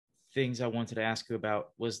things I wanted to ask you about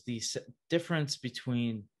was the difference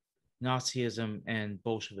between Nazism and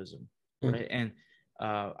Bolshevism, right? And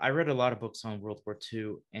I read a lot of books on World War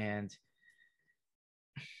II, and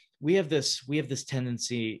we have this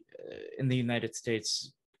tendency in the United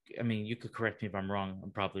States. I mean, you could correct me if I'm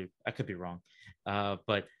wrong. I could be wrong,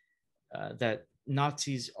 but that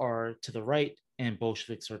Nazis are to the right and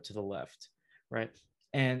Bolsheviks are to the left, right?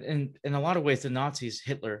 And in a lot of ways, the Nazis,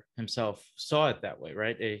 Hitler himself saw it that way,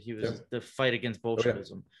 right? He was the fight against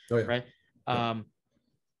Bolshevism, right?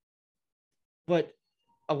 But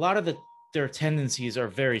a lot of their tendencies are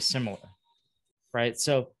very similar, right?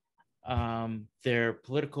 So their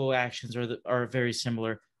political actions are very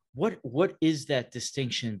similar. What is that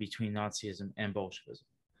distinction between Nazism and Bolshevism?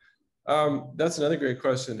 That's another great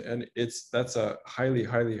question, and that's a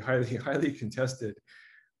highly contested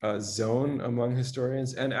zone among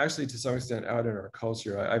historians, and actually to some extent out in our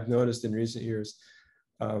culture. I've noticed in recent years,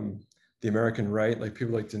 the American right, like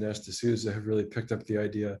people like Dinesh D'Souza, have really picked up the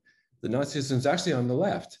idea that Nazism is actually on the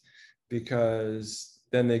left, because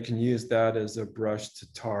then they can use that as a brush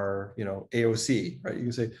to tar, AOC, right? You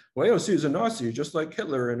can say, well, AOC is a Nazi, just like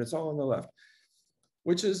Hitler, and it's all on the left,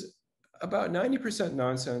 which is about 90%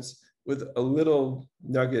 nonsense with a little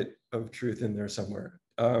nugget of truth in there somewhere.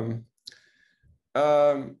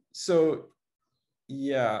 So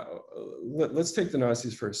yeah, let's take the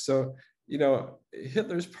Nazis first. So,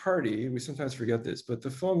 Hitler's party, we sometimes forget this, but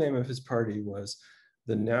the full name of his party was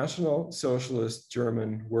the National Socialist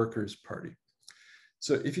German Workers' Party.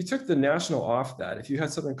 So if you took the national off that, if you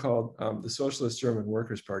had something called the Socialist German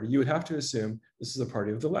Workers' Party, you would have to assume this is a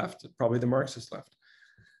party of the left, probably the Marxist left.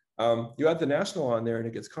 You add the national on there and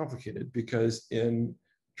it gets complicated, because in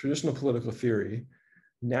traditional political theory,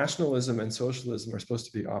 nationalism and socialism are supposed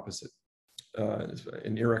to be opposite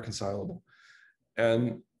and irreconcilable.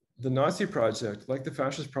 And the Nazi project, like the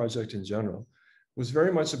fascist project in general, was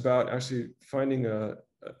very much about actually finding a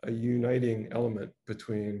uniting element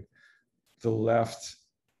between the left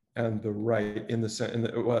and the right,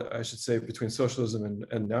 I should say between socialism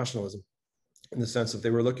and nationalism, in the sense that they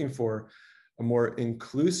were looking for a more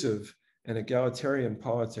inclusive and egalitarian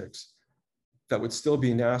politics that would still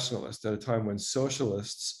be nationalist at a time when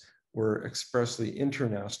socialists were expressly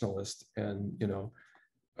internationalist and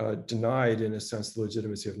denied, in a sense, the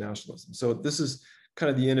legitimacy of nationalism. So this is kind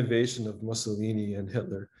of the innovation of Mussolini and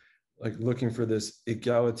Hitler, like looking for this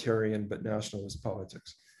egalitarian but nationalist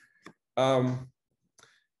politics.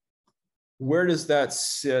 Where does that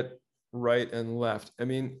sit, right and left? I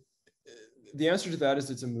mean, the answer to that is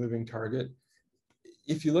it's a moving target.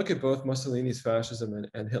 If you look at both Mussolini's fascism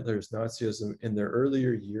and Hitler's Nazism in their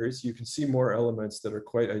earlier years, you can see more elements that are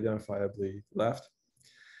quite identifiably left.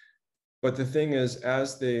 But the thing is,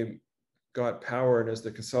 as they got power and as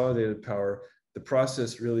they consolidated power, the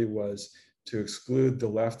process really was to exclude the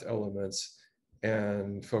left elements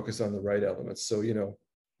and focus on the right elements. So,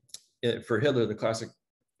 for Hitler, the classic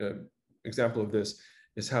example of this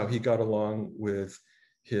is how he got along with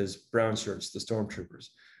his brown shirts, the stormtroopers,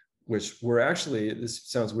 which were actually, this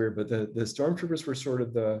sounds weird, but the stormtroopers were sort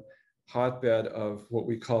of the hotbed of what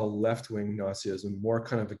we call left-wing Nazism, more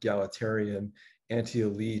kind of egalitarian,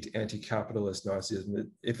 anti-elite, anti-capitalist Nazism.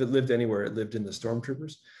 If it lived anywhere, it lived in the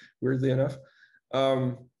stormtroopers, weirdly enough.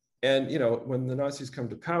 And when the Nazis come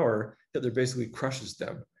to power, Hitler basically crushes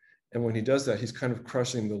them. And when he does that, he's kind of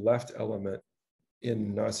crushing the left element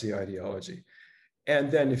in Nazi ideology. And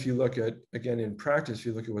then if you look at, again, in practice, if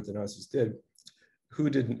you look at what the Nazis did, who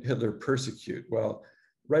did Hitler persecute? Well,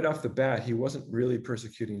 right off the bat, he wasn't really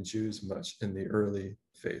persecuting Jews much in the early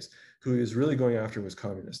phase. Who he was really going after was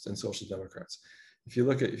communists and social democrats. If you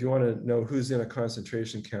want to know who's in a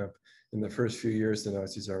concentration camp in the first few years the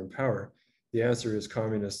Nazis are in power, the answer is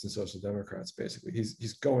communists and social democrats, basically.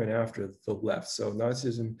 He's going after the left. So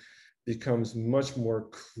Nazism becomes much more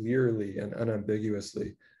clearly and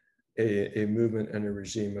unambiguously a movement and a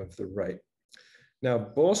regime of the right. Now,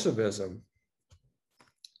 Bolshevism,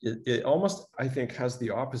 it almost, I think, has the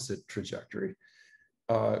opposite trajectory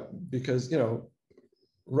because,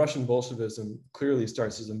 Russian Bolshevism clearly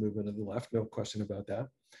starts as a movement of the left, no question about that.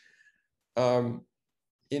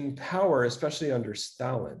 In power, especially under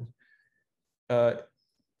Stalin,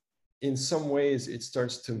 in some ways, it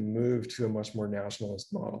starts to move to a much more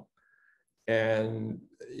nationalist model. And,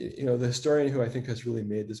 the historian who I think has really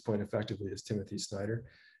made this point effectively is Timothy Snyder,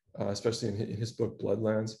 especially in his book,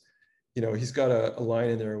 Bloodlands. He's got a line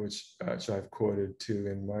in there, which I've quoted too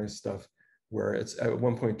in my stuff, where it's at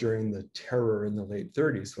one point during the terror in the late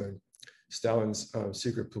 30s when Stalin's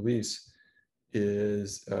secret police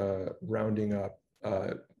is rounding up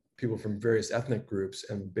people from various ethnic groups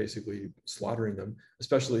and basically slaughtering them,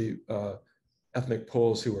 especially ethnic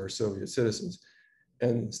Poles who are Soviet citizens.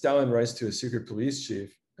 And Stalin writes to a secret police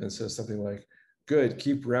chief and says something like, "Good,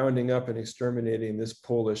 keep rounding up and exterminating this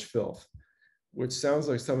Polish filth," which sounds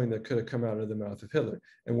like something that could have come out of the mouth of Hitler.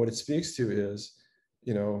 And what it speaks to is,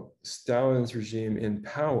 you know, Stalin's regime in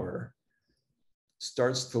power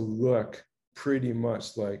starts to look pretty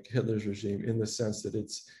much like Hitler's regime in the sense that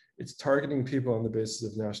it's targeting people on the basis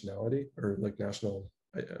of nationality or like national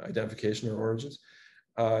identification or origins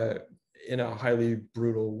in a highly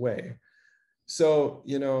brutal way. So,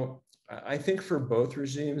 you know, I think for both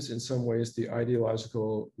regimes, in some ways, the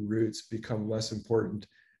ideological roots become less important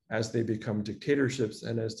as they become dictatorships,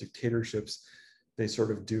 and as dictatorships, they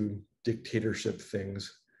sort of do dictatorship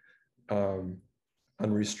things,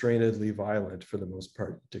 unrestrainedly violent for the most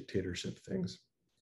part, dictatorship things.